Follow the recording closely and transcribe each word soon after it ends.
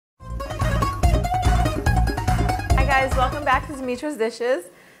guys, welcome back to Demetra's Dishes.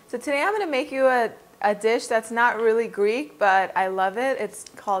 So today I'm going to make you a dish that's not really Greek, but I love it. It's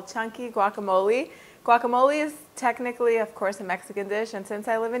called chunky guacamole. Guacamole is technically, of course, a Mexican dish, and since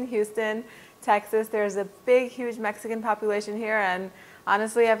I live in Houston, Texas, there's a big, huge Mexican population here, and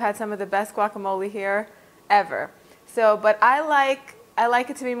honestly, I've had some of the best guacamole here ever. So, but I like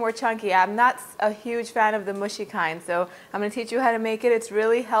it to be more chunky. I'm not a huge fan of the mushy kind, so I'm going to teach you how to make it. It's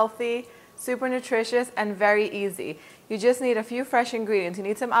really healthy, super nutritious, and very easy. You just need a few fresh ingredients. You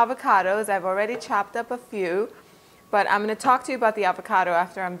need some avocados. I've already chopped up a few, but I'm going to talk to you about the avocado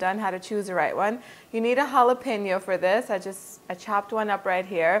after I'm done, how to choose the right one. You need a jalapeno for this. I chopped one up right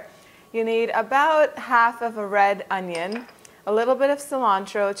here. You need about half of a red onion, a little bit of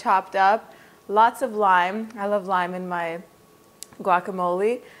cilantro chopped up, lots of lime. I love lime in my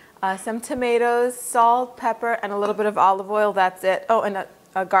guacamole. Some tomatoes, salt, pepper, and a little bit of olive oil. That's it. Oh, and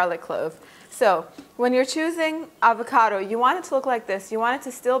a garlic clove. So when you're choosing avocado, you want it to look like this. You want it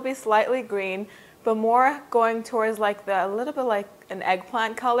to still be slightly green, but more going towards like a little bit like an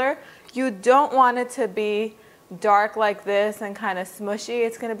eggplant color. You don't want it to be dark like this and kind of smushy.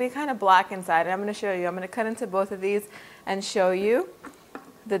 It's going to be kind of black inside. And I'm going to show you. I'm going to cut into both of these and show you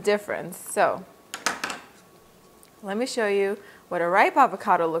the difference. So let me show you what a ripe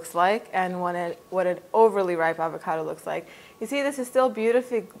avocado looks like and what an overly ripe avocado looks like. You see, this is still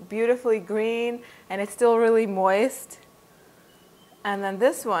beautifully green, and it's still really moist. And then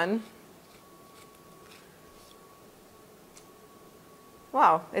this one,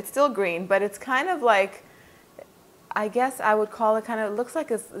 wow, it's still green, but it's kind of like, I guess I would call it kind of, it looks like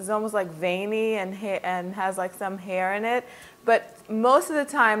it's almost like veiny and has like some hair in it. But most of the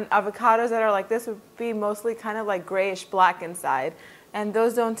time, avocados that are like this would be mostly kind of like grayish black inside, and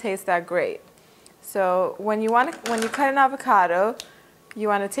those don't taste that great. So when you cut an avocado, you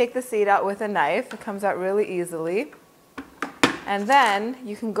want to take the seed out with a knife. It comes out really easily. And then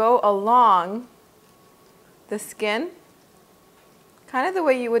you can go along the skin, kind of the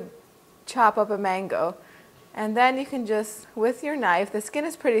way you would chop up a mango. And then you can just, with your knife, the skin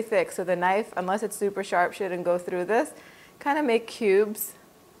is pretty thick, so the knife, unless it's super sharp, shouldn't go through this. Kind of make cubes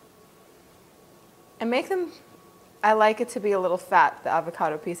and make them, I like it to be a little fat, the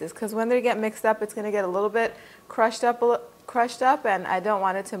avocado pieces, because when they get mixed up, it's going to get a little bit crushed up, and I don't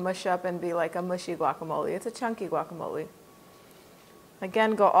want it to mush up and be like a mushy guacamole. It's a chunky guacamole.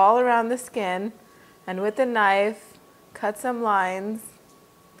 Again, go all around the skin, and with the knife, cut some lines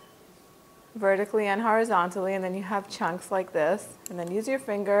vertically and horizontally, and then you have chunks like this, and then use your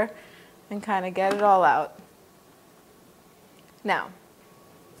finger and kind of get it all out. Now,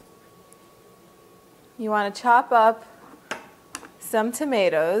 you want to chop up some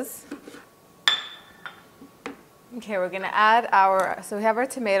tomatoes. Okay, we're going to add so we have our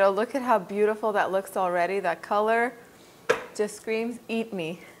tomato. Look at how beautiful that looks already. That color just screams, eat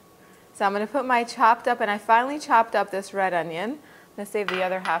me. So I'm going to put my chopped up, and I finely chopped up this red onion. I'm going to save the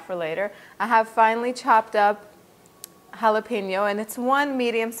other half for later. I have finely chopped up jalapeno, and it's one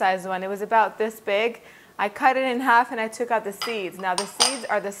medium-sized one. It was about this big. I cut it in half and I took out the seeds. Now the seeds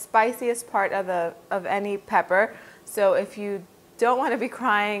are the spiciest part of any pepper. So if you don't want to be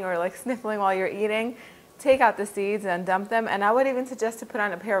crying or like sniffling while you're eating, take out the seeds and dump them. And I would even suggest to put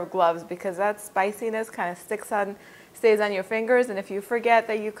on a pair of gloves, because that spiciness kind of stays on your fingers. And if you forget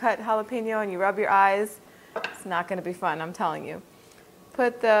that you cut jalapeno and you rub your eyes, it's not going to be fun, I'm telling you.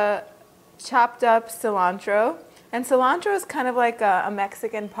 Put the chopped up cilantro. And cilantro is kind of like a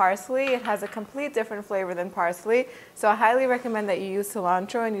Mexican parsley. It has a complete different flavor than parsley. So I highly recommend that you use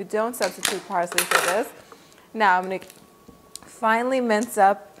cilantro and you don't substitute parsley for this. Now I'm going to finely mince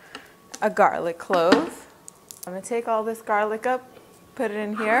up a garlic clove. I'm going to take all this garlic up, put it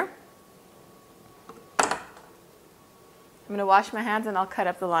in here. I'm going to wash my hands and I'll cut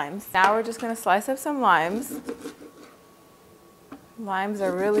up the limes. Now we're just going to slice up some limes. Limes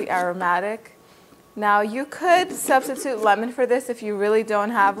are really aromatic. Now you could substitute lemon for this if you really don't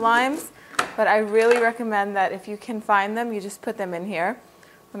have limes, but I really recommend that if you can find them, you just put them in here.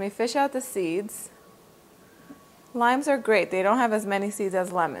 Let me fish out the seeds. Limes are great. They don't have as many seeds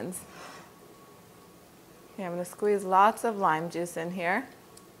as lemons. Okay, I'm going to squeeze lots of lime juice in here.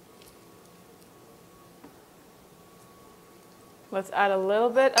 Let's add a little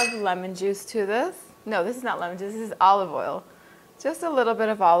bit of lemon juice to this. No, this is not lemon juice, this is olive oil. Just a little bit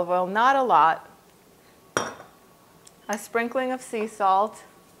of olive oil, not a lot. A sprinkling of sea salt.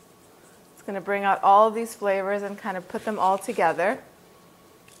 It's going to bring out all of these flavors and kind of put them all together.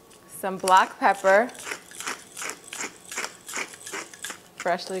 Some black pepper,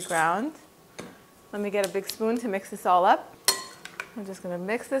 freshly ground. Let me get a big spoon to mix this all up. I'm just going to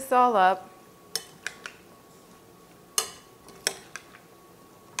mix this all up.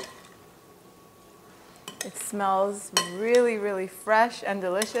 smells really, really fresh and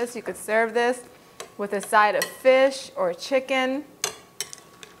delicious. You could serve this with a side of fish or chicken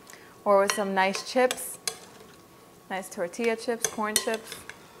or with some nice chips, nice tortilla chips, corn chips.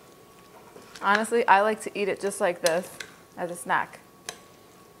 Honestly, I like to eat it just like this as a snack.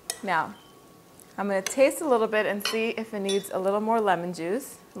 Now, I'm going to taste a little bit and see if it needs a little more lemon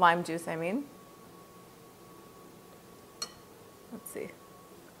juice, lime juice I mean. Let's see.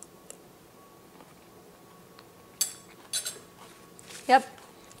 Yep.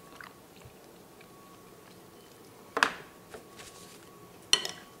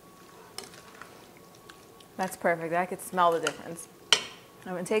 That's perfect. I could smell the difference.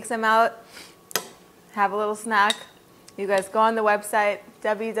 I'm going to take some out, have a little snack. You guys go on the website,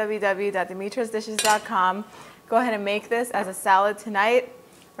 www.dimitrasdishes.com. Go ahead and make this as a salad tonight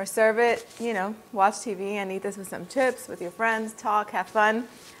or serve it, you know, watch TV and eat this with some chips, with your friends, talk, have fun.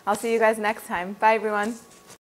 I'll see you guys next time. Bye, everyone.